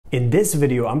In this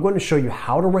video, I'm going to show you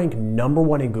how to rank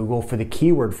 #1 in Google for the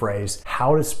keyword phrase,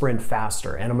 how to sprint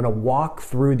faster. And I'm going to walk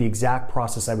through the exact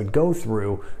process I would go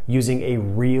through using a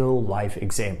real life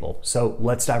example. So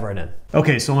let's dive right in.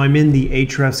 Okay, so I'm in the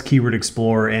Ahrefs Keyword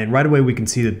Explorer, and right away we can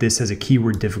see that this has a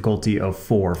keyword difficulty of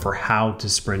 4 for how to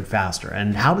sprint faster.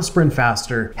 And how to sprint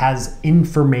faster has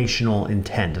informational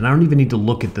intent. And I don't even need to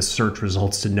look at the search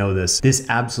results to know this. This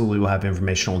absolutely will have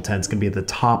informational intent. It's going to be at the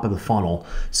top of the funnel.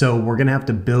 So we're going to have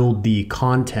to build the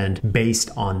content based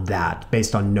on that,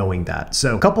 based on knowing that.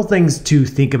 So a couple things to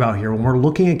think about here. When we're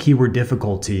looking at keyword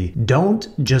difficulty, don't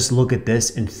just look at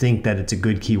this and think that it's a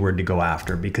good keyword to go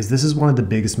after, because this is one of the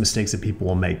biggest mistakes that people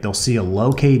will make. They'll see a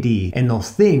low KD and they'll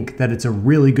think that it's a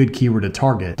really good keyword to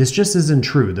target. This just isn't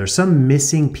true. There's some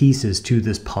missing pieces to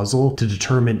this puzzle to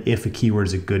determine if a keyword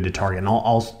is a good to target. And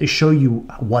I'll show you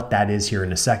what that is here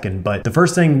in a second. But the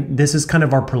first thing, this is kind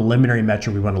of our preliminary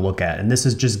metric we want to look at. And this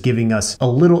is just giving us a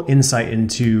little insight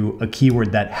into a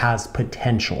keyword that has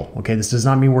potential. Okay, this does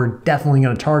not mean we're definitely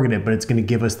going to target it, but it's going to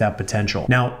give us that potential.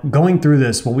 Now, going through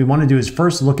this, what we want to do is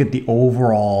first look at the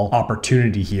overall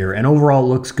opportunity here. And overall it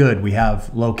looks good. We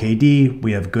have low KD,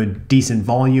 we have good, decent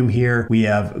volume here, we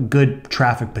have good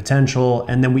traffic potential,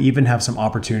 and then we even have some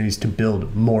opportunities to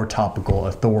build more topical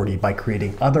authority by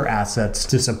creating other assets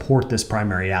to support this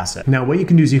primary asset. Now, what you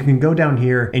can do is you can go down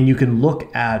here and you can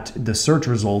look at the search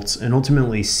results and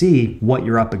ultimately see what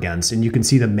you're up against, and you can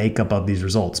see the makeup of these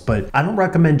results. But I don't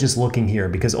recommend just looking here,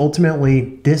 because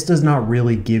ultimately this does not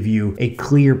really give you a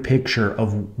clear picture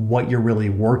of what you're really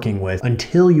working with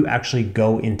until you actually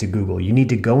go into Google. You need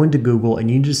to go into Google and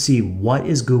you need to see what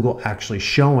is Google actually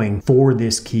showing for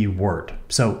this keyword.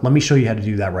 So let me show you how to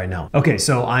do that right now. Okay,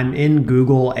 so I'm in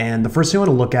Google, and the first thing I want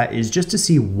to look at is just to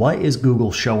see what is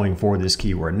Google showing for this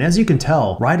keyword. And as you can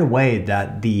tell right away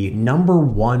that the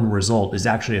 #1 result is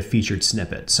actually a featured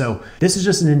snippet. So this is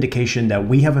just an indication that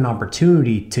we have an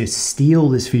opportunity to steal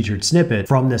this featured snippet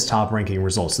from this top ranking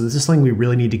result. So this is something we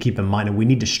really need to keep in mind, and we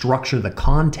need to structure the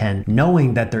content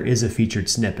knowing that there is a featured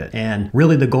snippet. And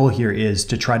really the goal here is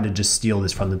to try to just steal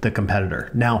this from the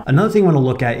competitor. Now, another thing I want to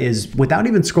look at is, without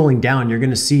even scrolling down, you're going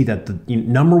to see that the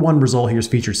 #1 result here is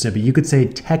featured snippet. You could say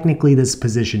technically this is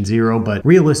position 0, but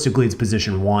realistically it's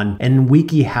position 1, and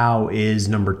WikiHow is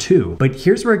 #2. But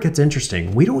here's where it gets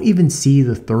interesting. We don't even see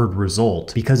the third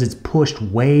result because it's pushed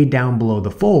way down below the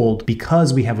fold,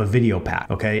 because we have a video pack,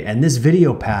 okay? And this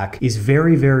video pack is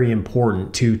very, very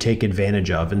important to take advantage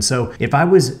of. And so if I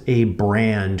was a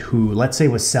brand who, let's say,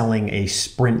 was selling a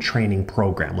sprint training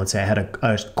program, let's say I had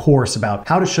a course about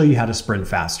how to show you how to sprint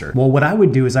faster. Well, what I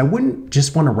would do is I wouldn't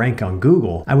just want to rank on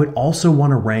Google. I would also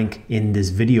want to rank in this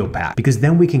video pack, because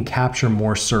then we can capture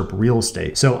more SERP real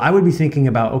estate. So I would be thinking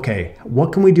about, okay,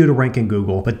 what can we do to rank in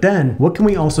Google? But then what can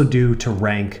we also do to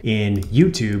rank in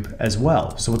YouTube as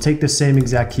well? So we'll take the same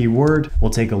exact keyword,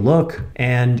 we'll take a look,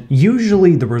 and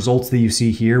usually the results that you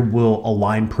see here will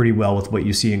align pretty well with what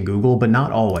you see in Google, but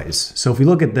not always. So if we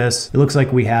look at this, it looks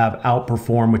like we have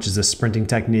outperform, which is a sprinting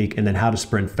technique, and then how to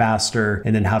sprint faster,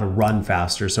 and then how to run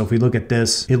faster. So if we look at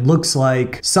this, it looks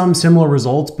like some similar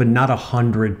results, but not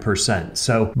 100%.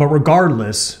 So, but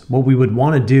regardless, what we would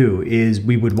want to do is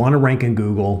we would want to rank in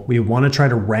Google. We want to try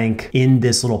to rank in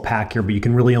this little pack here, but you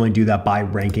can really only do that by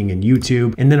ranking in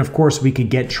YouTube. And then of course we could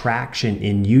get traction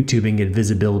in YouTube and get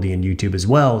visibility in YouTube as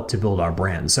well to build our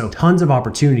brand. So tons of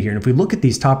opportunity here. And if we look at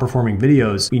these top performing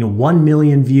videos, 1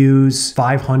 million views,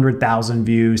 500,000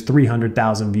 views,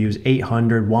 300,000 views,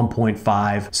 800,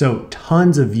 1.5. So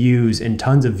tons of views and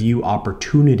tons of view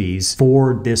opportunities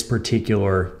for this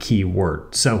particular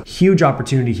keyword. So huge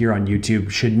opportunity here on YouTube,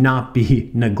 should not be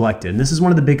neglected. And this is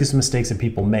one of the biggest mistakes that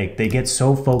people make. They get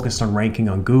so focused on ranking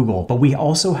on Google, but we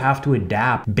also have to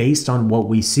adapt based on what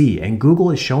we see. And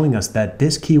Google is showing us that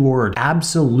this keyword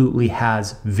absolutely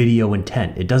has video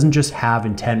intent. It doesn't just have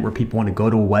intent where people want to go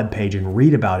to a web page and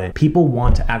read about it. People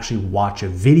want to actually watch a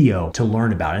video to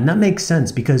learn about it. And that makes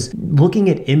sense, because looking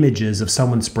at images of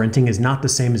someone sprinting is not the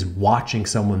same as watching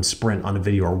someone sprint on a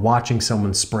video or watching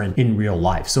someone sprint in real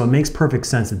life. So it makes perfect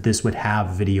sense that this would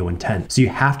have video intent. So you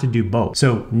have to do both.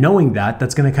 So knowing that,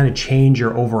 that's going to kind of change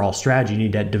your overall strategy. You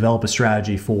need to develop a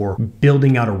strategy for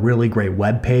building out a really great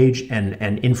web page and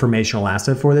an informational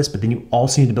asset for this, but then you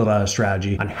also need to build out a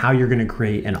strategy on how you're going to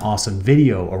create an awesome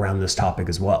video around this topic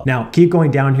as well. Now, keep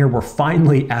going down here. We're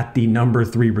finally at the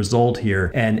 #3 result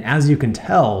here. And as you can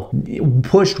tell,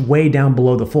 pushed way down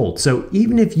below the fold. So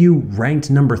even if you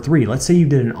ranked #3, let's say you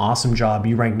did an awesome job,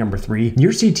 you ranked number 3,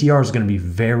 your CTR is going to be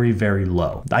very, very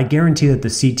low. I guarantee that the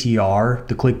CTR,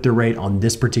 the click-through rate on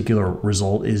this particular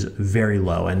result is very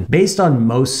low. And based on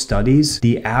most studies,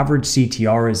 the average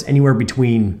CTR is anywhere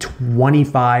between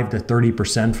 25 to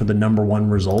 30% for the number 1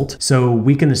 result. So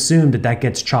we can assume that that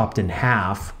gets chopped in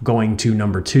half going to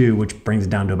number 2, which brings it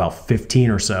down to about 15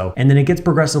 or so. And then it gets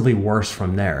progressively worse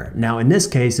from there. Now, in this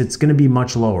case, it's going to be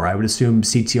much lower. I would assume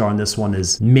CTR on this one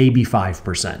is maybe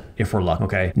 5% if we're lucky.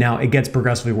 Okay. Now it gets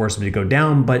progressively worse as we go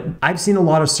down, but I've seen a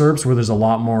lot of SERPs where there's a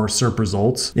lot more SERP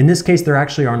results. In this case, there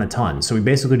actually aren't a ton. So we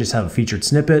basically just have a featured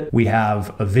snippet. We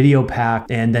have a video pack,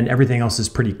 and then everything else is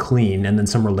pretty clean, and then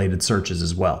some related searches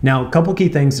as well. Now, a couple key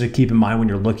things to keep in mind when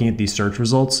you're looking at these search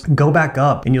results, go back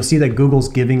up and you'll see that Google's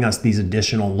giving us these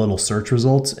additional little search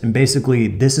results. And basically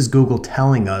this is Google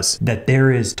telling us that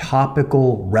there is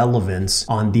topical relevance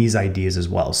on these ideas as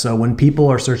well. So when people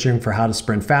are searching for how to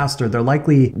sprint faster, they're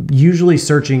likely usually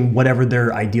searching whatever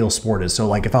their ideal sport is. So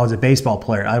like if I was a baseball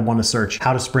player, I'd want to search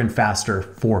how to sprint faster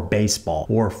for baseball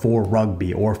or for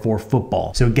rugby or for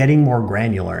football. So getting more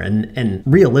granular, and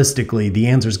realistically, the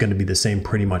answer is going to be the same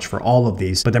pretty much for all of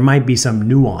these, but there might be some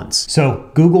nuance.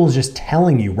 So Google is just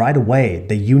telling you right away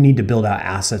that you need to build out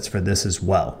assets for this as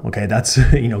well. Okay, that's,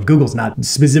 Google's not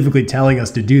specifically telling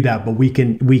us to do that, but we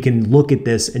can look at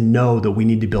this and know that we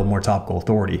need to build more topical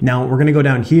authority. Now we're going to go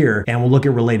down here and we'll look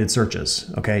at related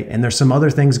searches. Okay, and there's some other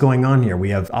things going on here. We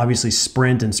have obviously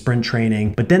sprint and sprint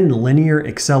training, but then linear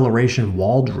acceleration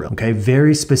wall drill. Okay,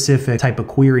 very specific type of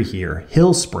query here.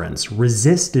 Hill sprints,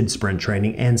 resisted sprint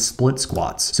training, and split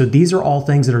squats. So these are all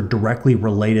things that are directly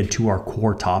related to our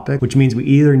core topic, which means we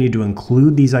either need to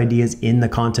include these ideas in the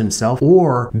content itself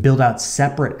or build out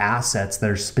separate assets that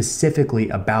are specifically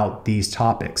about these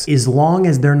topics, as long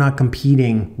as they're not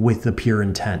competing with the pure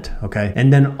intent. Okay,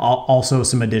 and then also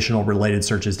some additional related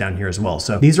searches down here as well.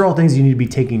 So these are all things you need to be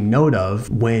taking note of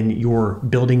when you're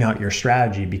building out your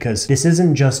strategy, because this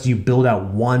isn't just you build out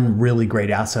one really great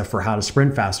asset for how to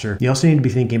sprint faster. You also need to be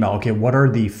thinking about, okay, what are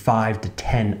the 5 to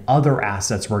 10 other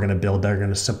assets we're going to build that are going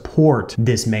to support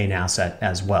this main asset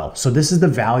as well. So this is the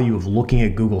value of looking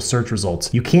at Google search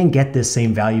results. You can't get this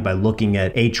same value by looking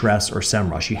at Ahrefs or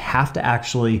SEMrush. You have to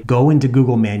actually go into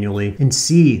Google manually and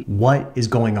see what is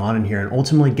going on in here and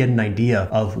ultimately get an idea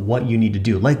of what you need to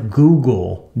do. Let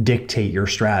Google dictate your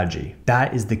strategy.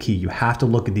 That is the key. You have to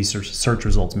look at these search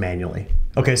results manually.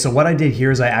 Okay, so what I did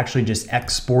here is I actually just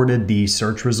exported the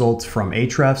search results from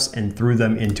Ahrefs and threw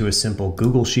them into a simple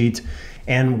Google Sheet.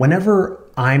 And whenever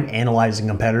I'm analyzing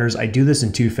competitors, I do this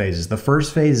in 2 phases. The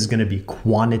first phase is going to be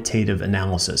quantitative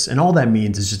analysis. And all that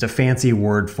means is just a fancy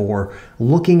word for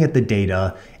looking at the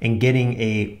data and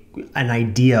getting an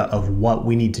idea of what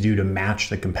we need to do to match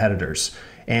the competitors.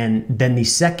 And then the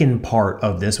second part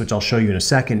of this, which I'll show you in a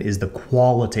second, is the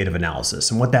qualitative analysis.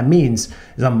 And what that means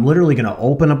is I'm literally going to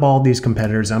open up all these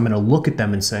competitors. I'm going to look at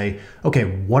them and say, okay,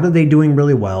 what are they doing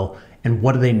really well? And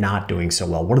what are they not doing so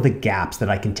well? What are the gaps that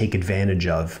I can take advantage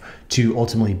of to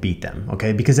ultimately beat them?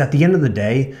 Okay, because at the end of the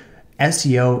day,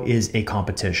 SEO is a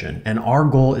competition, and our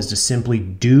goal is to simply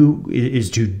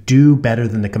do better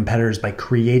than the competitors by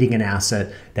creating an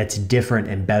asset that's different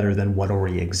and better than what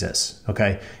already exists.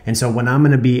 Okay, and so when I'm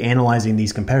going to be analyzing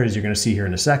these competitors, you're going to see here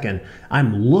in a second,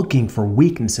 I'm looking for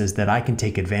weaknesses that I can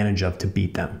take advantage of to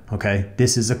beat them. Okay,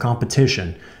 this is a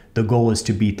competition. The goal is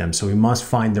to beat them, so we must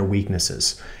find their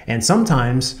weaknesses. And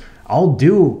sometimes I'll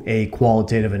do a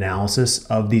qualitative analysis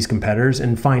of these competitors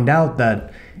and find out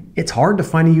that it's hard to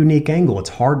find a unique angle. It's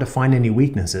hard to find any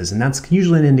weaknesses. And that's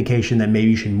usually an indication that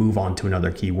maybe you should move on to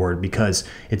another keyword, because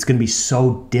it's going to be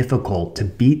so difficult to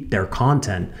beat their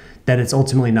content that it's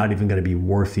ultimately not even going to be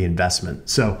worth the investment.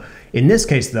 So in this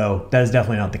case, though, that is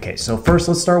definitely not the case. So first,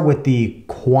 let's start with the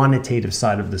quantitative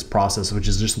side of this process, which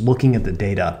is just looking at the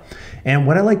data. And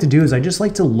what I like to do is I just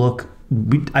like to look.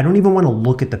 I don't even want to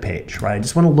look at the page, right? I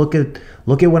just want to look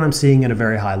at what I'm seeing at a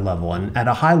very high level. And at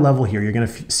a high level here, you're going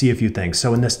to see a few things.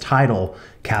 So in this title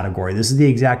category, this is the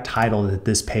exact title that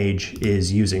this page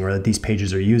is using, or that these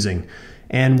pages are using.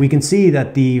 And we can see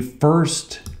that the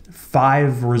first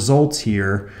 5 results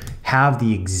here have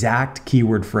the exact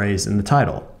keyword phrase in the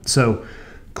title. So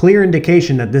clear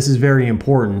indication that this is very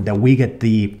important, that we get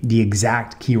the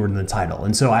exact keyword in the title.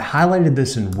 And so I highlighted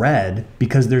this in red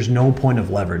because there's no point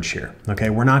of leverage here. Okay,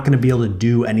 we're not going to be able to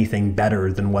do anything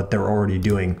better than what they're already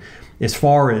doing as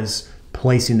far as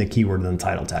placing the keyword in the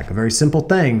title tag. A very simple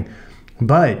thing,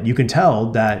 but you can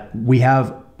tell that we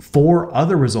have 4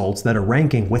 other results that are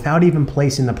ranking without even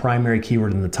placing the primary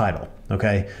keyword in the title.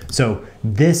 Okay, so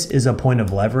this is a point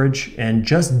of leverage, and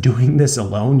just doing this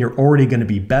alone, you're already going to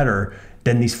be better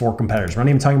than these 4 competitors. We're not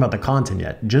even talking about the content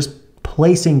yet. Just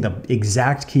placing the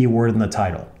exact keyword in the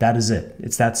title. That is it.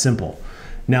 It's that simple.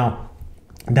 Now,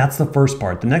 that's the first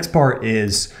part. The next part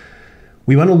is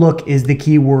we want to look, is the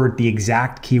keyword, the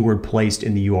exact keyword placed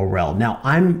in the URL? Now,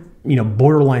 I'm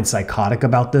borderline psychotic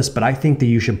about this, but I think that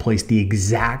you should place the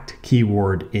exact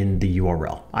keyword in the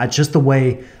URL. It's just the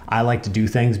way I like to do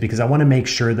things, because I want to make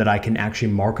sure that I can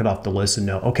actually mark it off the list and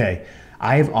know, okay,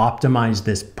 I have optimized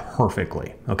this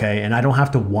perfectly, okay? And I don't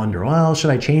have to wonder, well, should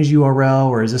I change the URL,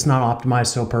 or is this not optimized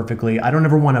so perfectly? I don't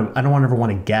ever want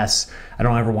to guess. I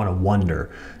don't ever want to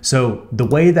wonder. So the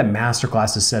way that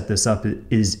Masterclass has set this up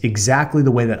is exactly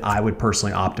the way that I would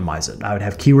personally optimize it. I would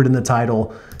have keyword in the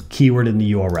title, keyword in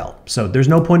the URL. So there's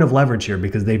no point of leverage here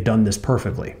because they've done this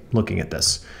perfectly looking at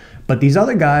this. But these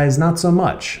other guys, not so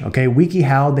much, okay?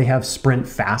 WikiHow, they have sprint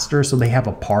faster, so they have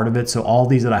a part of it. So all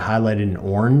these that I highlighted in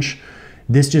orange,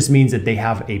 this just means that they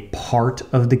have a part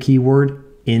of the keyword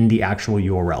in the actual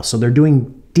URL. So they're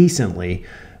doing decently,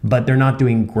 but they're not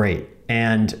doing great.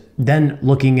 And then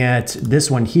looking at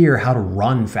this one here, how to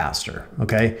run faster,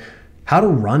 okay? How to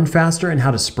run faster and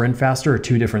how to sprint faster are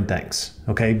two different things,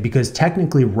 okay? Because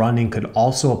technically running could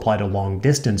also apply to long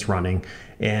distance running,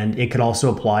 and it could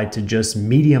also apply to just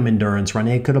medium endurance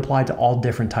running. It could apply to all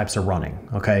different types of running,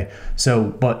 okay? So,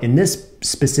 but in this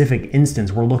specific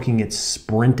instance, we're looking at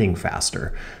sprinting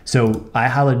faster. So I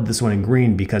highlighted this one in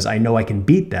green because I know I can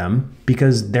beat them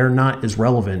because they're not as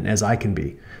relevant as I can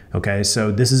be. Okay,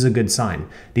 so this is a good sign.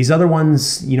 These other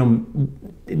ones,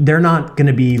 they're not going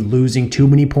to be losing too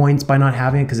many points by not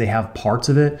having it because they have parts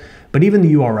of it. But even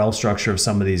the URL structure of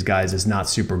some of these guys is not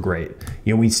super great.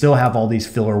 We still have all these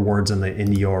filler words in the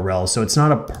URL, so it's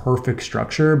not a perfect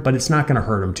structure, but it's not going to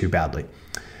hurt them too badly.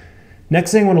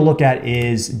 Next thing I want to look at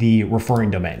is the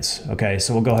referring domains. Okay,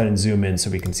 so we'll go ahead and zoom in so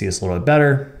we can see this a little bit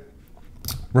better.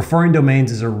 Referring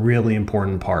domains is a really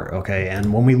important part. Okay,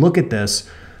 and when we look at this,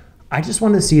 I just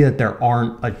want to see that there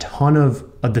aren't a ton of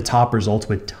the top results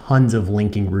with tons of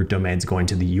linking root domains going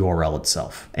to the URL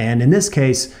itself. And in this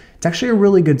case, it's actually a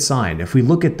really good sign. If we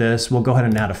look at this, we'll go ahead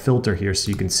and add a filter here so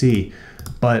you can see,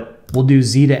 but we'll do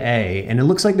Z to A, and it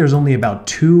looks like there's only about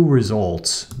 2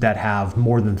 results that have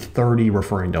more than 30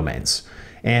 referring domains.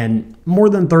 And more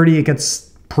than 30, it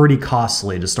gets pretty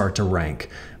costly to start to rank.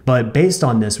 But based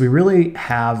on this, we really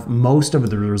have most of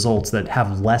the results that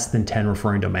have less than 10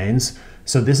 referring domains.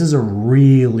 So this is a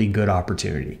really good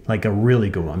opportunity, like a really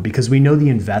good one, because we know the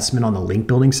investment on the link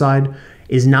building side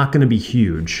is not going to be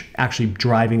huge, actually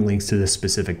driving links to this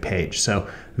specific page. So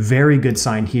very good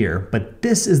sign here. But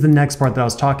this is the next part that I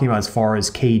was talking about as far as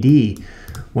KD.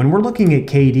 When we're looking at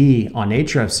KD on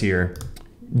Ahrefs here,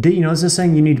 this is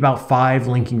saying you need about 5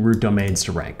 linking root domains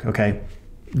to rank, okay?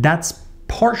 That's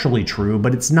partially true,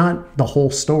 but it's not the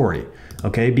whole story,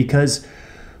 okay? Because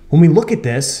when we look at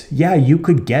this, yeah, you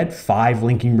could get 5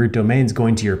 linking root domains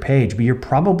going to your page, but you're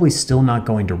probably still not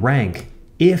going to rank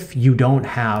if you don't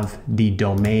have the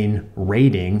domain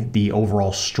rating, the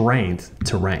overall strength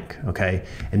to rank, okay?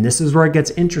 And this is where it gets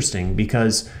interesting,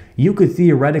 because you could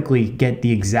theoretically get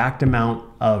the exact amount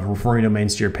of referring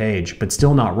domains to your page, but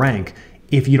still not rank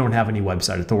if you don't have any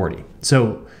website authority.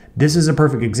 So this is a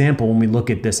perfect example when we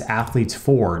look at this Athlete's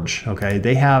Forge, okay?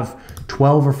 They have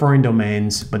 12 referring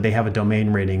domains, but they have a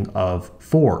domain rating of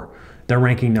 4. They're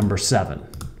ranking number 7,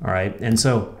 all right? And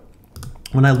so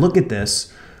when I look at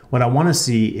this, what I wanna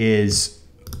see is,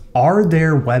 are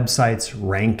there websites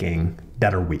ranking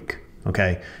that are weak,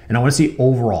 okay? And I wanna see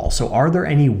overall. So are there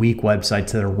any weak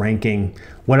websites that are ranking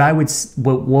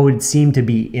what would seem to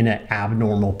be in an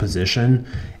abnormal position?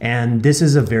 And this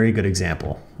is a very good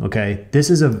example, okay? This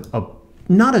is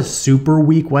not a super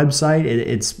weak website.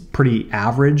 It's pretty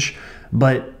average,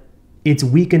 but it's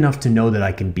weak enough to know that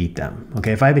I can beat them,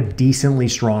 okay? If I have a decently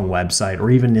strong website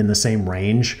or even in the same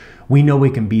range, we know we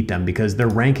can beat them because they're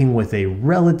ranking with a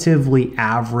relatively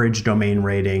average domain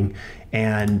rating,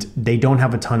 and they don't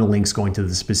have a ton of links going to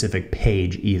the specific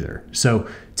page either. So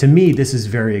to me, this is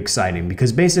very exciting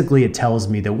because basically it tells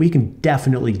me that we can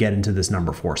definitely get into this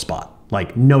number 4 spot.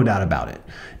 Like, no doubt about it,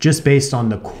 just based on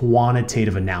the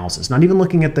quantitative analysis, not even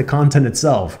looking at the content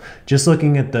itself, just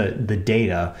looking at the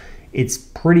data. It's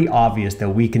pretty obvious that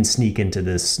we can sneak into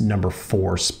this number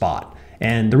 4 spot.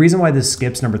 And the reason why this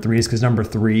skips number 3 is because number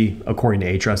 3, according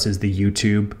to Ahrefs, is the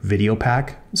YouTube video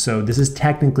pack. So this is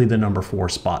technically the number 4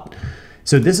 spot.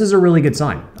 So this is a really good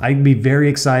sign. I'd be very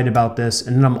excited about this.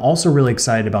 And then I'm also really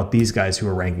excited about these guys who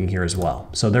are ranking here as well.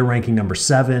 So they're ranking number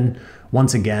 7.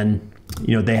 Once again,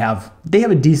 they have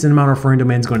a decent amount of referring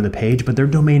domains going to the page, but their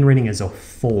domain rating is a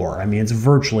 4. I mean, it's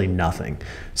virtually nothing.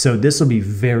 So this will be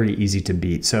very easy to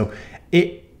beat. So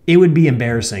it would be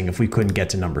embarrassing if we couldn't get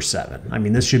to number 7. I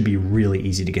mean, this should be really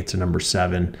easy to get to number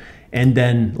 7. And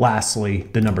then lastly,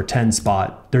 the number 10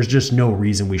 spot, there's just no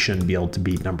reason we shouldn't be able to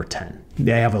beat number 10.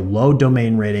 They have a low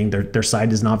domain rating. Their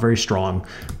site is not very strong.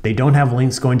 They don't have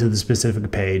links going to the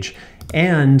specific page,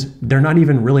 and they're not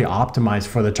even really optimized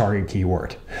for the target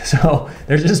keyword. So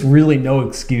there's just really no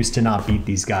excuse to not beat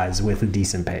these guys with a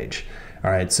decent page. All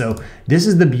right, so this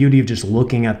is the beauty of just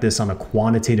looking at this on a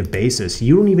quantitative basis.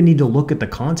 You don't even need to look at the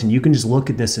content. You can just look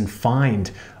at this and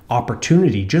find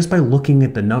opportunity just by looking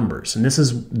at the numbers. And this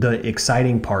is the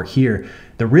exciting part here.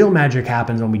 The real magic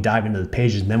happens when we dive into the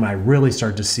pages, and then when I really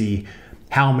start to see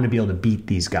how I'm going to be able to beat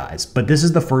these guys. But this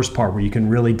is the first part where you can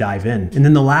really dive in. And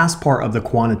then the last part of the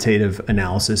quantitative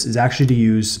analysis is actually to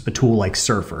use a tool like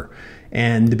Surfer.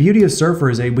 And the beauty of Surfer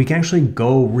is that we can actually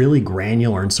go really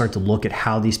granular and start to look at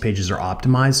how these pages are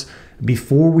optimized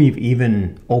before we've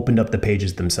even opened up the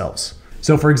pages themselves.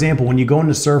 So for example, when you go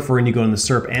into Surfer and you go into the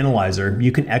SERP Analyzer,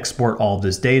 you can export all of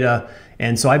this data.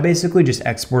 And so I basically just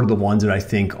exported the ones that I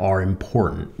think are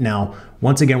important. Now,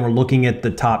 once again, we're looking at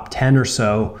the top 10 or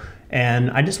so,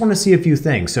 and I just want to see a few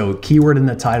things. So keyword in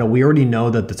the title, we already know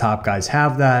that the top guys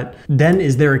have that. Then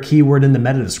is there a keyword in the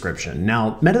meta description?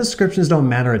 Now, meta descriptions don't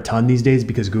matter a ton these days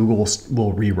because Google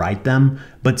will rewrite them.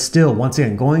 But still, once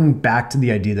again, going back to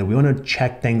the idea that we want to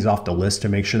check things off the list to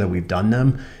make sure that we've done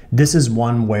them, this is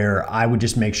one where I would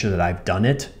just make sure that I've done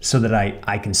it so that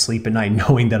I can sleep at night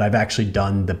knowing that I've actually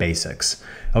done the basics.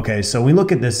 Okay, so when we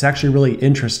look at this, it's actually really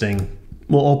interesting.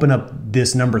 We'll open up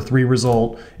this number 3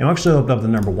 result, and we'll actually open up the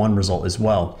number 1 result as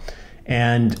well.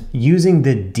 And using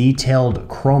the detailed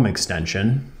Chrome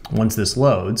extension, once this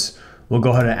loads, we'll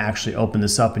go ahead and actually open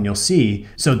this up, and you'll see,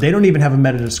 so they don't even have a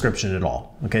meta description at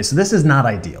all. Okay, so this is not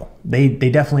ideal. They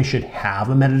definitely should have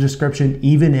a meta description,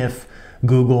 even if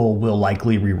Google will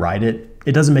likely rewrite it.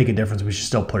 It doesn't make a difference, we should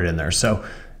still put it in there. So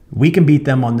we can beat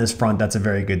them on this front, that's a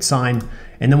very good sign.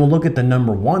 And then we'll look at the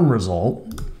number 1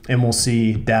 result, and we'll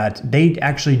see that they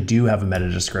actually do have a meta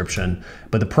description,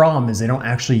 but the problem is they don't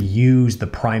actually use the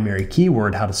primary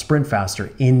keyword, how to sprint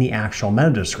faster, in the actual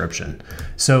meta description.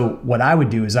 So what I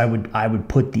would do is I would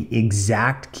put the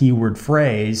exact keyword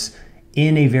phrase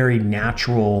in a very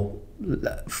natural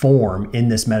form in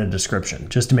this meta description,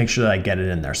 just to make sure that I get it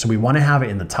in there. So we want to have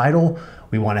it in the title,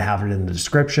 we want to have it in the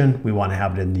description, we want to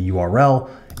have it in the URL,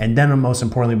 and then most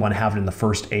importantly, we want to have it in the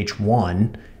first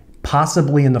H1,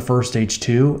 possibly in the first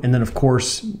H2, and then of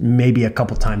course, maybe a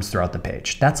couple times throughout the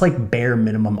page. That's like bare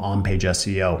minimum on-page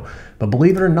SEO. But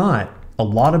believe it or not, a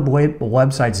lot of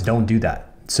websites don't do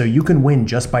that. So you can win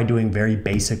just by doing very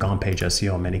basic on-page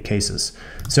SEO in many cases.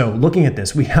 So looking at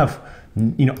this, we have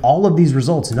all of these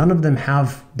results, none of them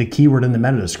have the keyword in the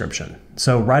meta description.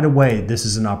 So right away, this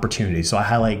is an opportunity. So I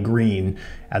highlight green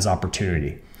as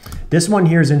opportunity. This one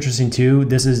here is interesting too.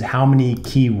 This is how many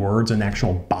keywords in the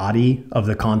actual body of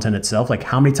the content itself, like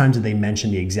how many times did they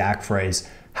mention the exact phrase,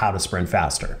 how to sprint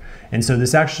faster. And so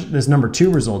this number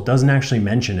 2 result doesn't actually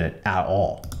mention it at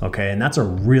all, okay? And that's a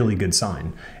really good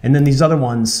sign. And then these other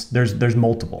ones, there's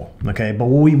multiple, okay? But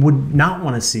what we would not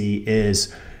want to see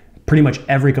is pretty much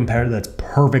every competitor that's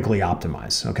perfectly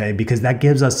optimized, okay? Because that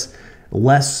gives us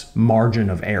less margin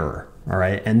of error. All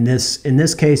right, and in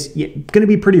this case, it's going to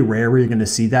be pretty rare where you're going to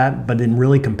see that, but in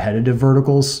really competitive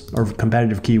verticals or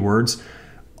competitive keywords,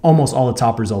 almost all the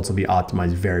top results will be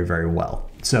optimized very, very well.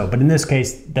 So, but in this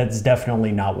case, that's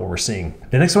definitely not what we're seeing.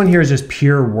 The next one here is just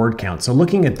pure word count. So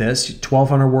looking at this,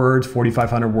 1,200 words,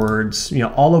 4,500 words,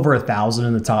 all over 1,000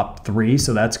 in the top 3,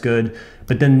 so that's good.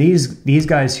 But then these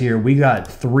guys here, we got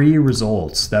 3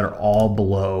 results that are all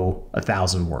below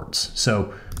 1,000 words.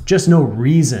 So just no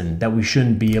reason that we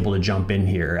shouldn't be able to jump in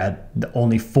here at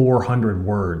only 400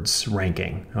 words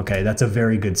ranking. Okay, that's a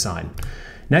very good sign.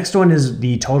 Next one is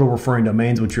the total referring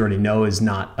domains, which you already know is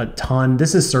not a ton.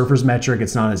 This is Surfer's metric.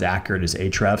 It's not as accurate as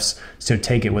Ahrefs, so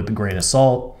take it with a grain of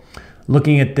salt.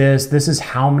 Looking at this is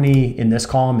how many, in this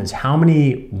column is how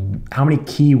many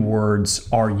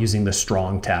keywords are using the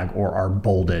strong tag or are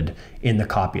bolded in the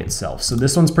copy itself. So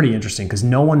this one's pretty interesting because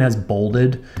no one has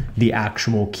bolded the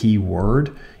actual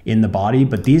keyword in the body,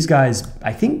 but these guys,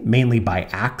 I think mainly by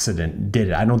accident did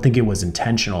it. I don't think it was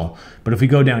intentional, but if we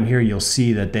go down here, you'll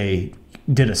see that they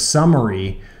did a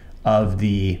summary of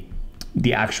the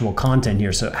actual content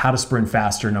here. So how to sprint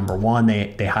faster, number 1,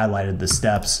 they highlighted the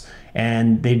steps,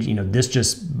 and they, this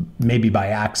just maybe by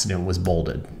accident was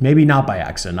bolded. Maybe not by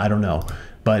accident, I don't know,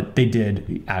 but they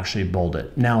did actually bold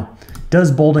it. Now,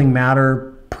 does bolding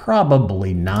matter?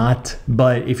 Probably not,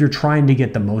 but if you're trying to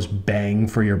get the most bang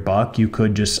for your buck, you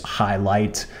could just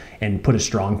highlight and put a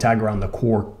strong tag around the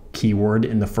core keyword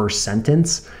in the first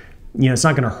sentence. it's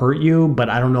not going to hurt you, but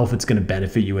I don't know if it's going to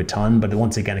benefit you a ton. But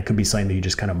once again, it could be something that you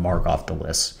just kind of mark off the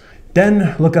list.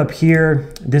 Then look up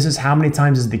here. This is how many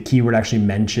times is the keyword actually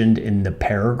mentioned in the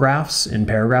paragraphs, in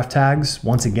paragraph tags.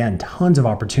 Once again, tons of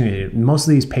opportunity. Most of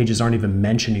these pages aren't even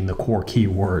mentioning the core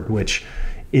keyword, which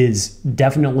is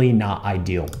definitely not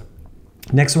ideal.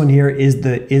 Next one here is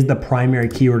the primary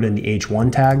keyword in the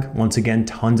H1 tag. Once again,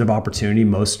 tons of opportunity.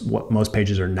 Most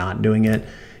pages are not doing it.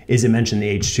 Is it mentioned in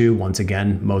the H2? Once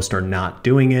again, most are not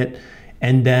doing it.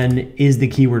 And then is the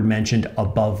keyword mentioned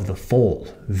above the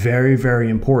fold? Very, very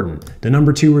important. The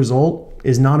number 2 result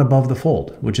is not above the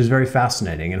fold, which is very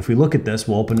fascinating. And if we look at this,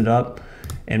 we'll open it up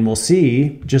and we'll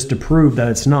see, just to prove that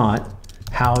it's not,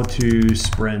 how to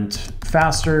sprint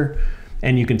faster.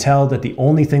 And you can tell that the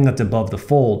only thing that's above the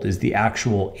fold is the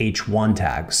actual H1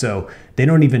 tag. So they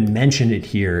don't even mention it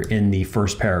here in the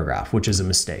first paragraph, which is a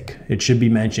mistake. It should be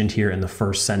mentioned here in the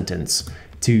first sentence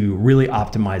to really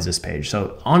optimize this page.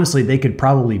 So honestly, they could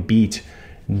probably beat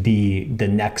the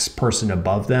next person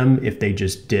above them if they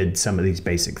just did some of these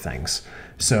basic things.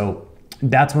 So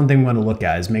that's one thing we want to look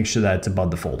at, is make sure that it's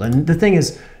above the fold. And the thing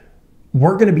is,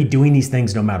 we're going to be doing these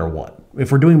things no matter what.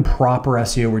 If we're doing proper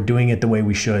SEO, we're doing it the way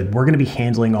we should. We're going to be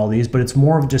handling all these, but it's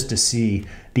more of just to see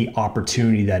the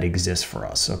opportunity that exists for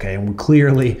us. Okay. And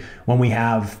clearly, when we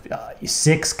have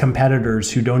 6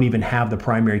 competitors who don't even have the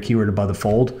primary keyword above the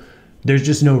fold, there's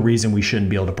just no reason we shouldn't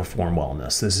be able to perform well in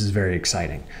this. This is very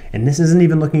exciting. And this isn't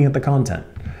even looking at the content.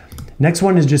 Next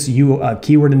one is just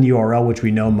keyword in the URL, which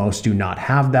we know most do not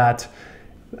have that.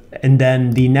 And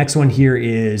then the next one here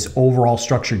is overall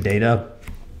structured data.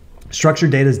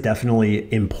 Structured data is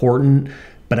definitely important,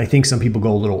 but I think some people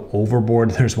go a little overboard.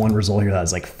 There's one result here that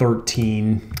has like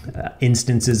 13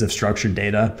 instances of structured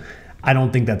data. I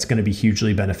don't think that's going to be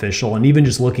hugely beneficial. And even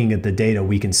just looking at the data,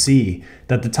 we can see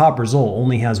that the top result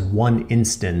only has 1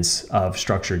 instance of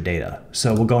structured data.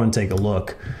 So we'll go and take a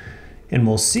look, and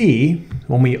we'll see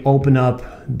when we open up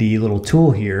the little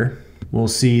tool here, we'll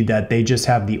see that they just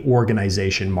have the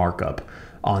organization markup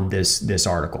on this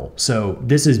article. So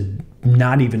this is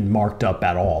not even marked up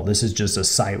at all. This is just a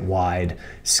site-wide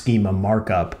schema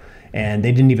markup, and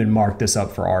they didn't even mark this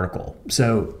up for article.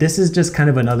 So this is just kind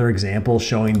of another example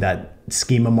showing that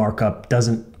schema markup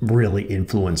doesn't really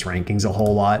influence rankings a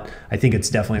whole lot. I think it's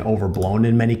definitely overblown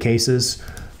in many cases,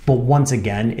 but once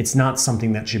again, it's not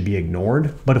something that should be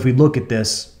ignored. But if we look at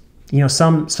this,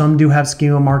 some do have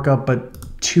schema markup, but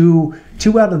two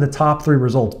out of the top 3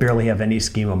 results barely have any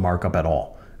schema markup at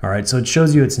all. All right, so it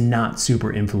shows you it's not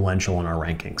super influential in our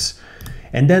rankings.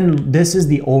 And then this is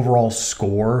the overall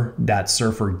score that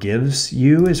Surfer gives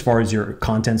you as far as your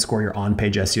content score, your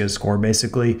on-page SEO score,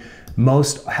 basically.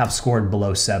 Most have scored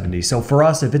below 70. So for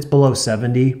us, if it's below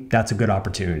 70, that's a good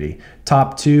opportunity.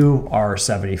 Top 2 are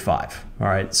 75. All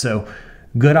right, so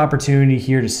good opportunity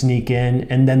here to sneak in.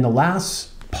 And then the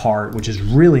last part, which is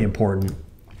really important,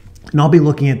 and I'll be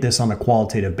looking at this on a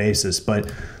qualitative basis,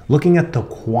 but looking at the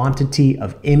quantity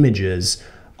of images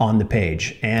on the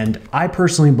page. And I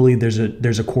personally believe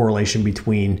there's a correlation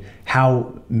between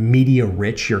how media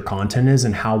rich your content is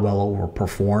and how well it will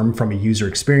perform from a user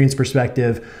experience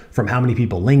perspective, from how many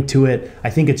people link to it. I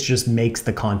think it just makes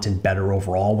the content better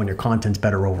overall. When your content's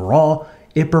better overall,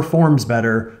 it performs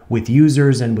better with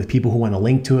users and with people who want to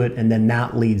link to it, and then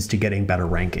that leads to getting better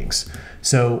rankings.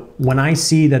 So when I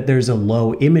see that there's a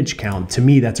low image count, to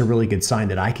me, that's a really good sign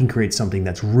that I can create something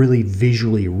that's really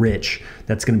visually rich,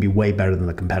 that's going to be way better than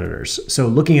the competitors. So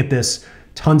looking at this,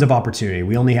 tons of opportunity.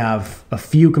 We only have a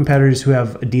few competitors who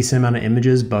have a decent amount of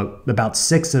images, but about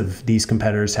 6 of these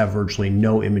competitors have virtually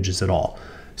no images at all.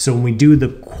 So when we do the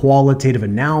qualitative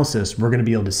analysis, we're going to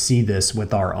be able to see this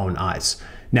with our own eyes.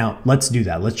 Now, let's do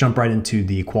that. Let's jump right into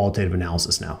the qualitative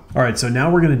analysis now. All right, so now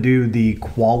we're going to do the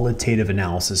qualitative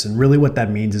analysis. And really what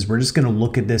that means is we're just going to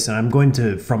look at this, and I'm going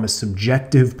to, from a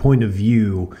subjective point of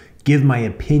view, give my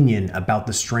opinion about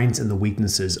the strengths and the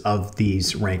weaknesses of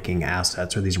these ranking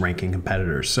assets or these ranking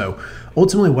competitors. So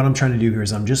ultimately what I'm trying to do here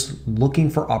is I'm just looking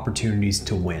for opportunities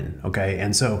to win, okay?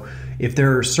 And so if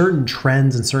there are certain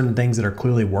trends and certain things that are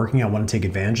clearly working, I want to take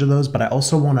advantage of those, but I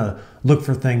also want to look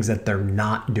for things that they're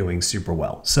not doing super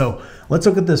well. So let's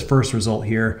look at this first result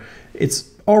here.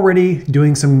 It's already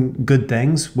doing some good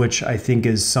things, which I think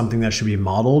is something that should be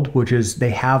modeled, which is they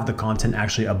have the content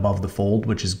actually above the fold,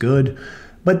 which is good.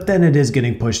 But then it is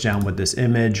getting pushed down with this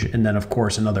image. And then of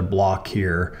course, another block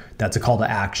here, that's a call to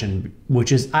action,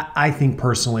 which is, I think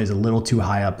personally is a little too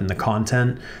high up in the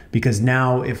content, because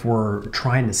now if we're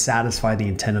trying to satisfy the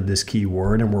intent of this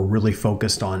keyword and we're really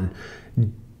focused on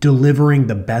delivering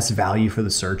the best value for the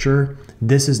searcher,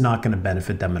 this is not going to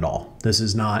benefit them at all. This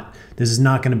is not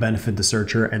going to benefit the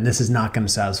searcher, and this is not going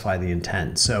to satisfy the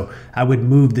intent. So I would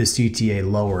move this CTA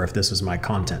lower if this was my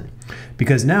content,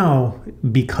 because now,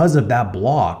 because of that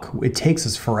block, it takes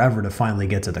us forever to finally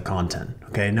get to the content.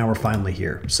 Okay, now we're finally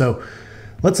here. So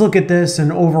let's look at this,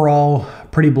 and overall,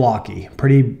 pretty blocky,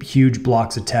 pretty huge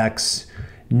blocks of text,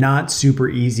 not super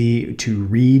easy to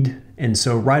read. And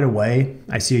so right away,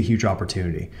 I see a huge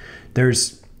opportunity.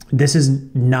 This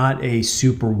is not a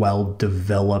super well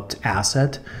developed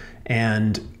asset.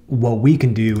 And what we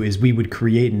can do is we would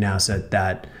create an asset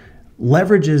that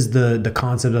leverages the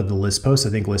concept of the list post.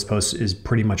 I think list post is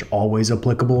pretty much always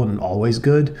applicable and always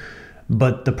good.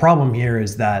 But the problem here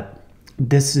is that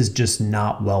this is just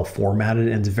not well formatted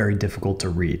and it's very difficult to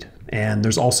read. And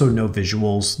there's also no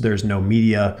visuals, there's no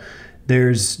media,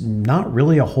 there's not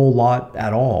really a whole lot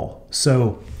at all.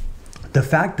 So the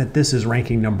fact that this is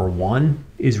ranking number 1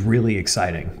 is really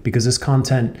exciting, because this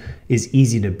content is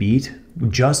easy to beat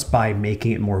just by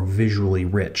making it more visually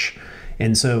rich.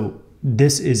 And so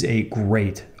this is a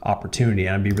great opportunity,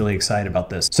 and I'd be really excited about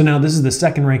this. So now this is the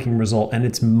second ranking result, and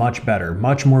it's much better,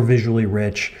 much more visually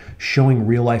rich, showing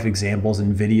real life examples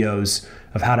and videos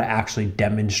of how to actually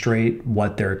demonstrate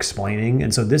what they're explaining.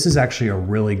 And so this is actually a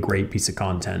really great piece of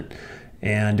content.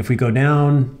 And if we go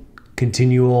down,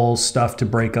 continual stuff to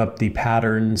break up the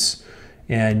patterns.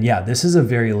 And yeah, this is a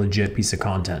very legit piece of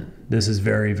content. This is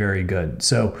very, very good.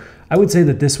 So I would say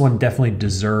that this one definitely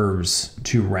deserves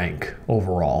to rank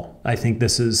overall. I think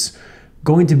this is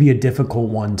going to be a difficult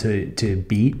one to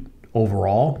beat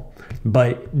overall,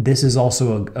 but this is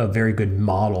also a very good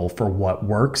model for what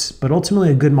works, but ultimately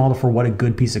a good model for what a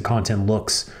good piece of content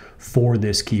looks for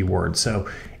this keyword. So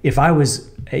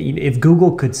if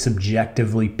Google could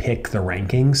subjectively pick the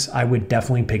rankings, I would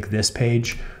definitely pick this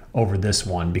page over this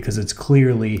one, because it's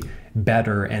clearly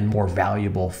better and more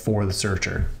valuable for the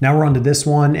searcher. Now we're on to this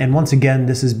one, and once again,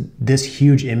 this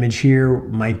huge image here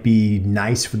might be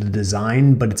nice for the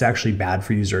design, but it's actually bad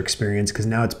for user experience, because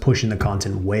now it's pushing the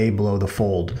content way below the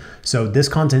fold. So this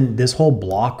content, this whole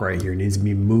block right here needs to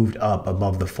be moved up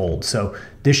above the fold. So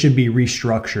this should be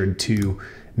restructured to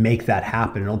make that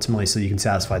happen, and ultimately so you can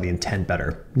satisfy the intent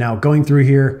better. Now going through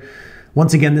here,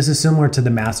 once again, this is similar to the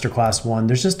masterclass one.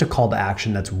 There's just a call to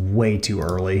action that's way too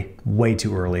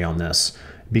early on this,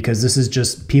 because this is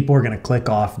just, people are going to click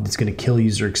off. It's going to kill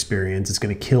user experience. It's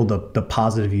going to kill the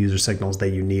positive user signals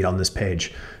that you need on this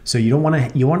page. So you want to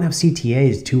have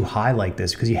CTAs too high like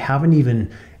this, because you haven't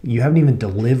even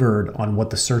delivered on what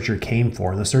the searcher came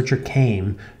for. The searcher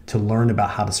came to learn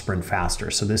about how to sprint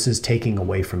faster. So this is taking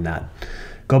away from that.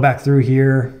 Go back through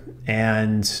here,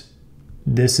 and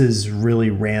this is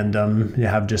really random. You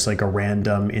have just like a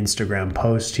random Instagram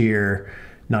post here.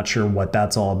 Not sure what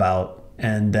that's all about.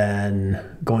 And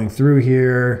then going through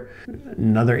here,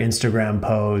 another Instagram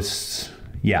post.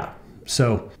 Yeah,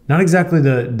 so not exactly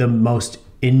the most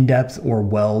in-depth or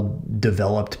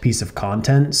well-developed piece of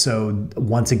content. So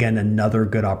once again, another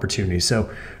good opportunity.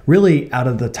 So really, out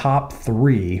of the top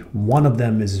 3, one of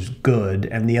them is good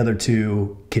and the other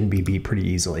 2 can be beat pretty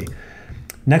easily.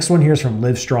 Next one here is from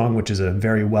Livestrong, which is a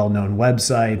very well-known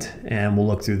website, and we'll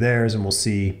look through theirs and we'll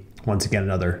see, once again,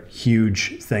 another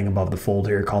huge thing above the fold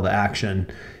here, call to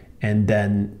action. And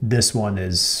then this one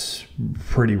is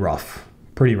pretty rough.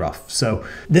 So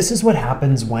this is what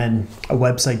happens when a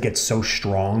website gets so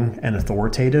strong and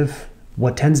authoritative.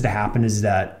 What tends to happen is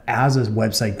that as a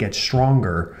website gets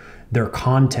stronger, their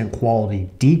content quality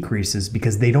decreases,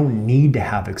 because they don't need to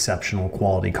have exceptional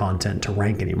quality content to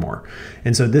rank anymore.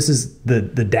 And so this is the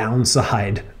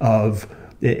downside of,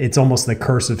 it's almost the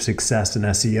curse of success in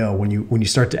SEO. When you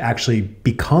start to actually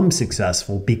become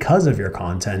successful because of your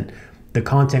content, the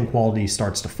content quality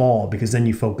starts to fall, because then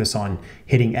you focus on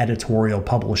hitting editorial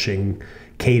publishing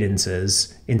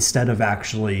cadences instead of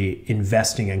actually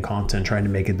investing in content, trying to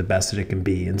make it the best that it can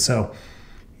be. And so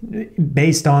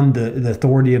based on the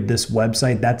authority of this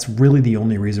website, that's really the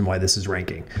only reason why this is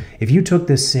ranking. If you took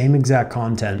this same exact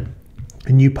content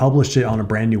and you published it on a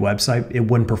brand new website, it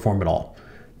wouldn't perform at all.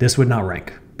 This would not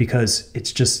rank, because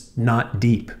it's just not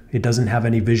deep. It doesn't have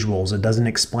any visuals. It doesn't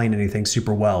explain anything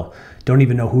super well. Don't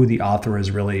even know who the author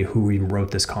is really, who even wrote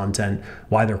this content,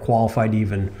 why they're qualified to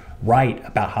even write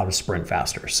about how to sprint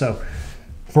faster. So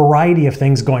variety of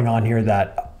things going on here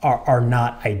that are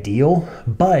not ideal,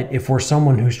 but if we're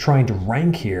someone who's trying to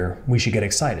rank here, we should get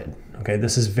excited. Okay,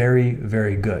 this is very,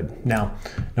 very good. Now,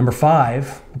 number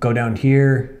 5, go down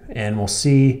here and we'll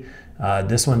see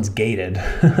this one's gated.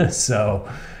 So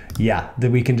yeah,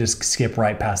 then we can just skip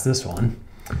right past this one.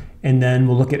 And then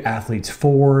we'll look at Athletes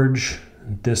Forge,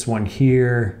 this one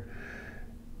here.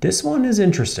 This one is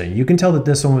interesting. You can tell that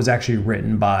this one was actually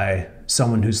written by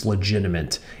someone who's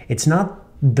legitimate. It's not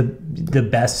the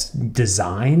best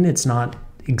design. It's not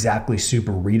exactly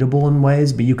super readable in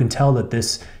ways, but you can tell that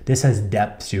this has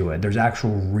depth to it. There's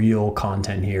actual real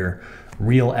content here,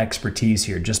 real expertise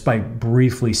here, just by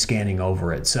briefly scanning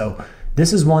over it. So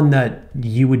this is one that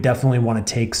you would definitely want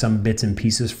to take some bits and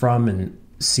pieces from and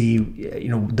see,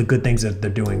 the good things that they're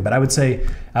doing. But I would say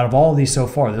out of all of these so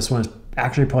far, this one is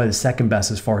actually probably the second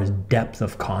best as far as depth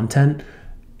of content.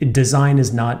 Design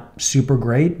is not super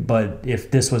great, but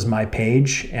if this was my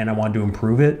page and I wanted to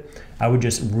improve it, I would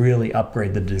just really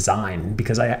upgrade the design,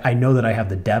 because I know that I have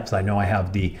the depth, I know I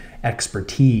have the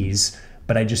expertise,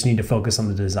 but I just need to focus on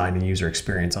the design and user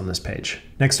experience on this page.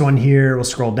 Next one here, we'll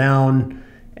scroll down,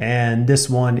 and this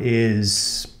one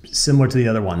is similar to the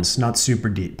other ones, not super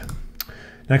deep.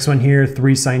 Next one here,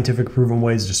 3 scientific proven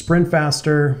ways to sprint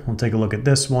faster. We'll take a look at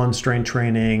this one, strength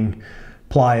training,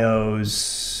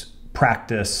 plyos,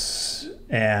 practice,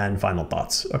 and final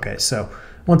thoughts. Okay, so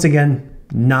once again,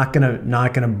 not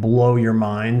gonna blow your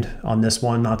mind on this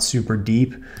one, not super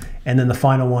deep. And then the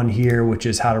final one here, which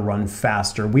is how to run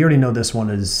faster. We already know this one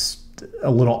is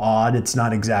a little odd. It's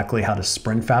not exactly how to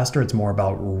sprint faster. It's more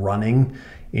about running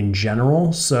in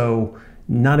general. So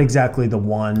not exactly the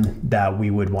one that we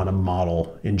would want to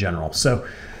model in general. So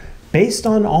based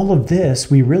on all of this,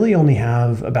 we really only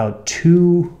have about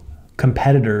 2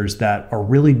 competitors that are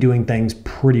really doing things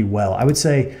pretty well. I would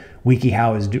say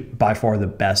WikiHow is by far the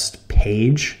best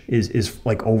page, is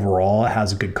like overall. It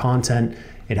has good content,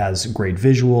 it has great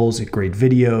visuals, great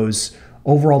videos.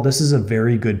 Overall, this is a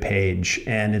very good page,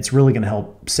 and it's really going to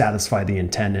help satisfy the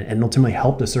intent and ultimately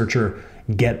help the searcher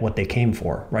get what they came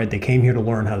for, right? They came here to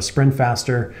learn how to sprint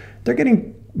faster. They're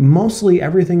getting mostly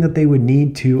everything that they would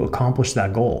need to accomplish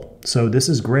that goal. So this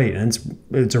is great, and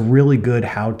it's a really good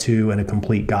how-to and a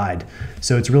complete guide.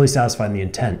 So it's really satisfying the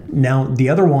intent. Now, the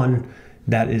other one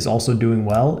that is also doing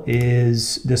well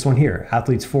is this one here,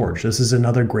 Athletes Forge. This is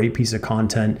another great piece of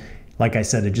content. Like I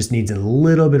said, it just needs a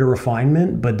little bit of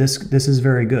refinement, but this is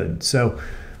very good. So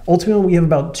ultimately, we have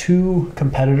about 2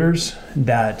 competitors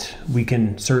that we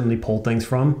can certainly pull things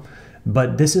from,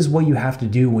 but this is what you have to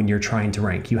do when you're trying to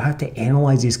rank. You have to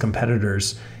analyze these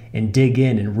competitors and dig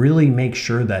in and really make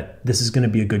sure that this is going to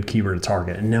be a good keyword to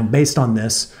target. And now based on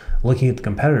this, looking at the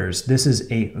competitors, this is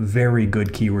a very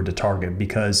good keyword to target,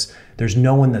 because there's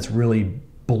no one that's really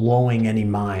blowing any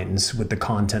minds with the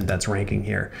content that's ranking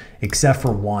here, except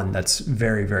for one that's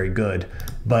very, very good.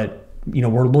 But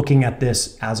we're looking at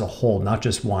this as a whole, not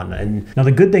just one. And now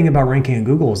the good thing about ranking in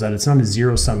Google is that it's not a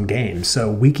zero-sum game.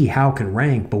 So WikiHow can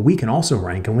rank, but we can also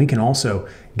rank, and we can also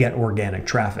get organic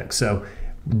traffic. So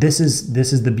this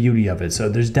is the beauty of it. So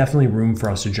there's definitely room for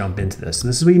us to jump into this. So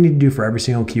this is what you need to do for every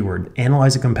single keyword.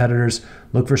 Analyze the competitors,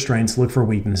 look for strengths, look for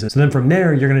weaknesses. So then from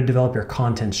there, you're going to develop your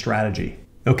content strategy.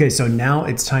 Okay, so now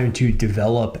it's time to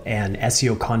develop an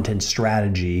SEO content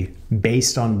strategy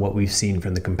based on what we've seen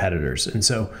from the competitors. And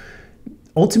so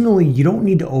ultimately, you don't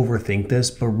need to overthink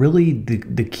this, but really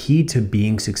the key to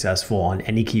being successful on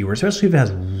any keyword, especially if it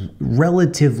has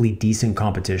relatively decent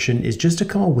competition, is just to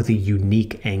come up with a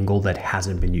unique angle that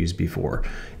hasn't been used before.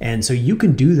 And so you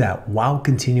can do that while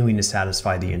continuing to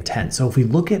satisfy the intent. So if we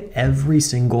look at every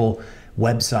single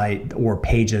website or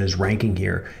page that is ranking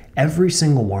here, every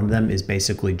single one of them is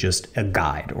basically just a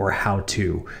guide or a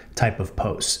how-to type of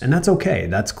post. And that's okay.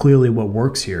 That's clearly what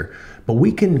works here. But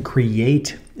we can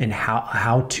create an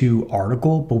how-to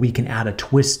article, but we can add a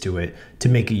twist to it to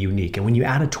make it unique. And when you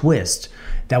add a twist,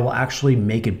 that will actually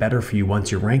make it better for you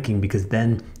once you're ranking, because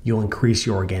then you'll increase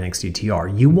your organic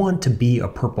CTR. You want to be a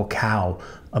purple cow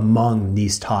among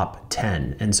these top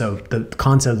 10. And so the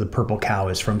concept of the purple cow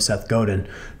is from Seth Godin,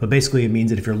 but basically it means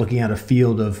that if you're looking at a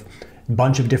field of a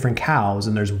bunch of different cows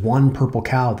and there's one purple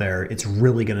cow there, it's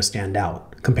really going to stand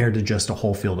out compared to just a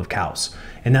whole field of cows.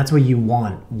 And that's what you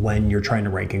want when you're trying to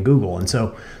rank in Google. And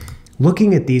so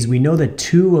looking at these, we know that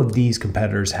 2 of these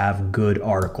competitors have good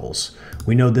articles.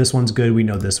 We know this one's good, we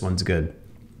know this one's good.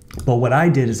 But what I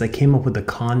did is I came up with a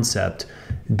concept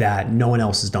that no one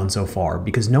else has done so far,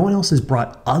 because no one else has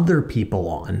brought other people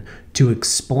on to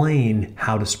explain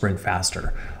how to sprint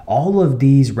faster. All of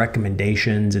these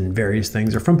recommendations and various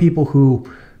things are from people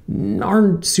who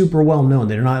aren't super well known.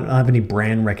 They don't have any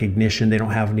brand recognition. They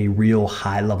don't have any real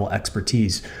high level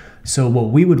expertise. So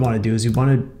what we would want to do is we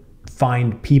want to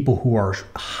find people who are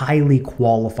highly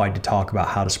qualified to talk about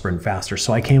how to sprint faster.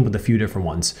 So I came up with a few different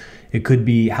ones. It could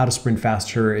be how to sprint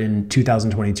faster in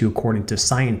 2022 according to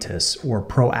scientists or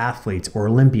pro athletes or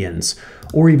Olympians,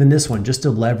 or even this one, just to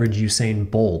leverage Usain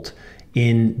Bolt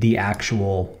in the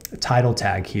actual title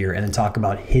tag here and then talk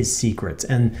about his secrets.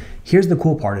 And here's the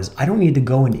cool part is I don't need to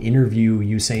go and interview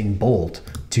Usain Bolt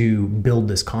to build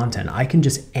this content. I can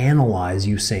just analyze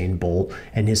Usain Bolt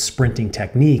and his sprinting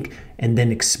technique and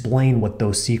then explain what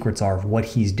those secrets are of what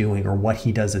he's doing or what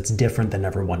he does that's different than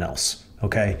everyone else,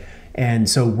 okay? And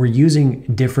so we're using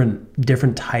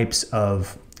different types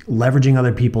of leveraging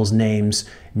other people's names,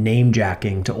 name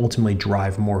jacking to ultimately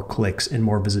drive more clicks and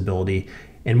more visibility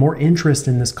and more interest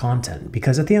in this content.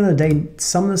 Because at the end of the day,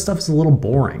 some of this stuff is a little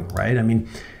boring, right? I mean,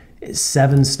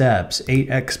 7 steps, 8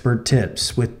 expert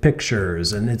tips with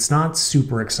pictures, and it's not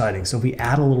super exciting. So if we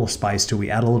add a little spice to it, we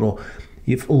add a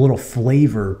little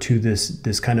flavor to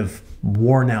this kind of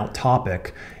worn out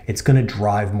topic, it's going to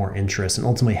drive more interest and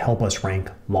ultimately help us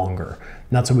rank longer. And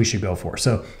that's what we should go for.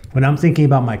 So when I'm thinking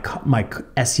about my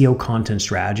SEO content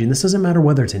strategy, and this doesn't matter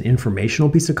whether it's an informational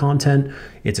piece of content,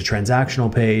 it's a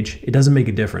transactional page, it doesn't make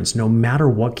a difference. No matter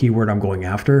what keyword I'm going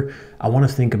after, I want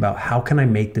to think about how can I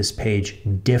make this page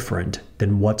different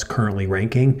than what's currently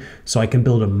ranking so I can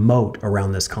build a moat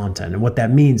around this content. And what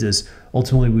that means is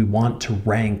ultimately we want to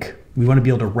be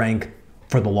able to rank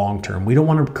for the long term. We don't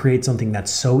want to create something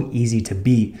that's so easy to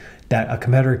beat that a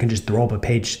competitor can just throw up a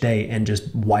page today and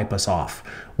just wipe us off.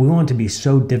 We want it to be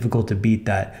so difficult to beat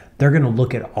that they're going to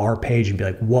look at our page and be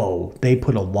like, whoa, they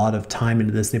put a lot of time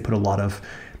into this. They put a lot of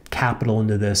capital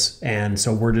into this. And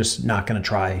so we're just not going to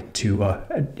try to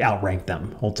outrank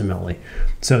them ultimately.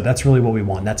 So that's really what we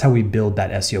want. That's how we build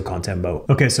that SEO content moat.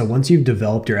 Okay, so once you've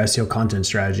developed your SEO content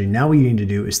strategy, now what you need to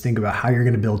do is think about how you're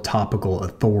going to build topical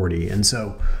authority. And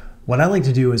so what I like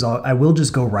to do is I will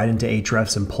just go right into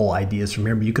Ahrefs and pull ideas from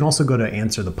here, but you can also go to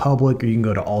Answer the Public or you can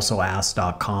go to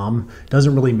alsoask.com.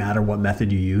 Doesn't really matter what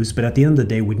method you use, but at the end of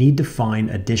the day, we need to find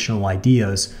additional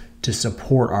ideas to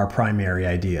support our primary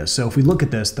idea. So if we look at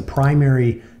this, the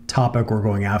primary topic we're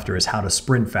going after is how to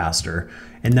sprint faster.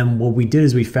 And then what we did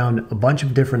is we found a bunch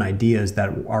of different ideas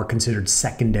that are considered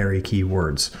secondary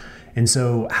keywords. And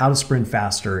so how to sprint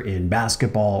faster in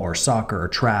basketball or soccer or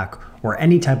track or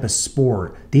any type of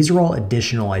sport, these are all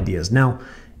additional ideas. Now,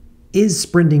 is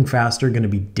sprinting faster going to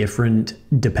be different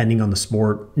depending on the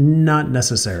sport? Not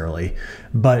necessarily,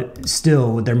 but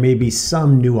still there may be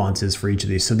some nuances for each of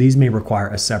these. So these may require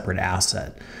a separate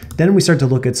asset. Then we start to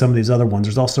look at some of these other ones.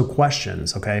 There's also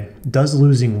questions, okay? Does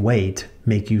losing weight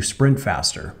make you sprint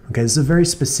faster? Okay, this is a very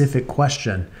specific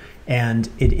question. And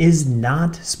it is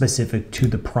not specific to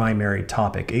the primary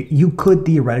topic. You could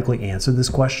theoretically answer this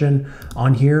question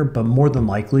on here, but more than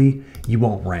likely you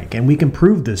won't rank. And we can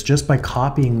prove this just by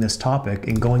copying this topic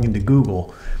and going into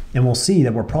Google, and we'll see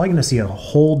that we're probably going to see a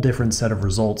whole different set of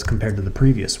results compared to the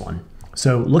previous one.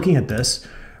 So looking at this,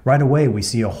 right away we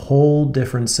see a whole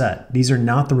different set. These are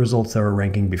not the results that were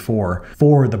ranking before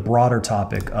for the broader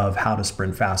topic of how to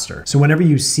sprint faster. So whenever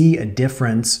you see a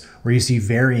difference or you see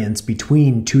variance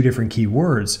between two different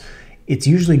keywords, it's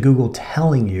usually Google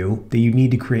telling you that you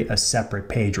need to create a separate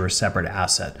page or a separate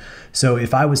asset. So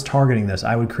if I was targeting this,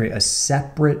 I would create a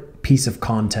separate piece of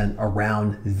content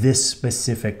around this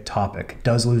specific topic.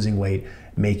 Does losing weight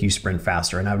make you sprint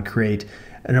faster? And I would create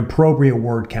an appropriate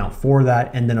word count for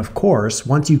that. And then of course,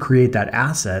 once you create that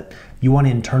asset, you want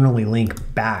to internally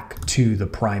link back to the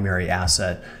primary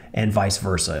asset and vice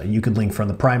versa. You could link from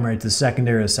the primary to the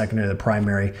secondary to the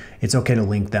primary. It's okay to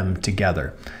link them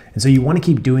together. And so you want to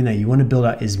keep doing that. You want to build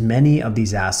out as many of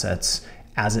these assets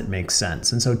as it makes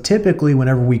sense. And so typically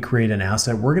whenever we create an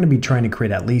asset, we're going to be trying to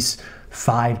create at least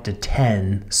 5 to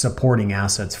 10 supporting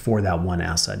assets for that one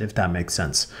asset, if that makes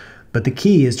sense. But the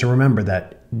key is to remember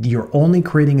that you're only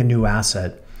creating a new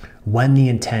asset when the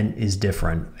intent is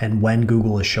different and when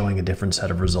Google is showing a different set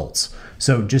of results.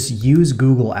 So just use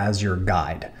Google as your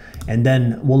guide. And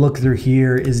then we'll look through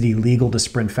here, is it illegal to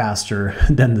sprint faster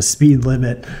than the speed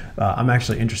limit? I'm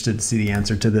actually interested to see the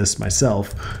answer to this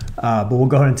myself, but we'll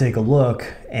go ahead and take a look.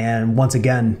 And once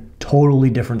again, totally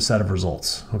different set of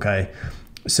results, okay?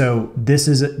 So this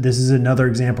is another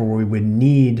example where we would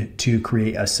need to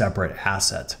create a separate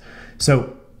asset.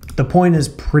 So the point is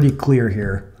pretty clear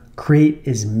here. Create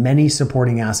as many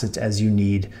supporting assets as you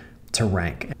need to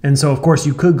rank. And so of course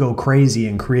you could go crazy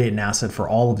and create an asset for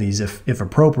all of these if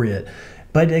appropriate,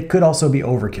 but it could also be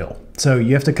overkill. So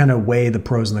you have to kind of weigh the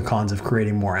pros and the cons of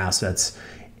creating more assets.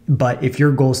 But if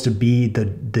your goal is to be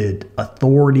the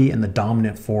authority and the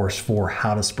dominant force for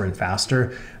how to sprint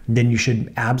faster, then you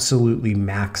should absolutely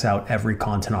max out every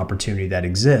content opportunity that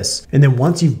exists. And then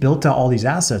once you've built out all these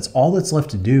assets, all that's left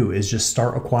to do is just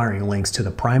start acquiring links to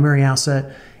the primary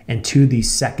asset and to these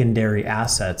secondary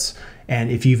assets. And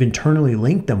if you've internally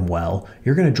linked them well,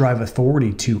 you're going to drive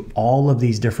authority to all of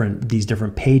these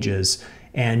different pages.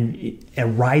 and a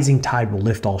rising tide will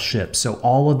lift all ships. So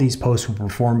all of these posts will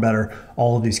perform better.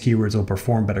 All of these keywords will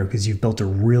perform better because you've built a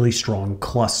really strong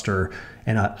cluster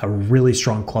and a really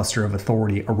strong cluster of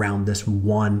authority around this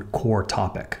one core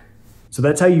topic. So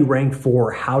that's how you rank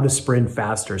for how to sprint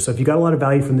faster. So if you got a lot of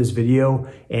value from this video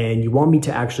and you want me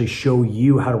to actually show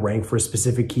you how to rank for a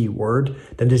specific keyword,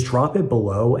 then just drop it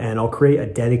below and I'll create a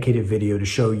dedicated video to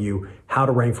show you how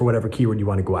to rank for whatever keyword you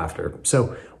want to go after.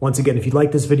 So once again, if you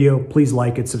like this video, please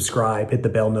like it, subscribe, hit the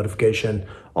bell notification,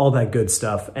 all that good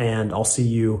stuff, and I'll see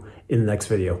you in the next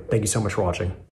video. Thank you so much for watching.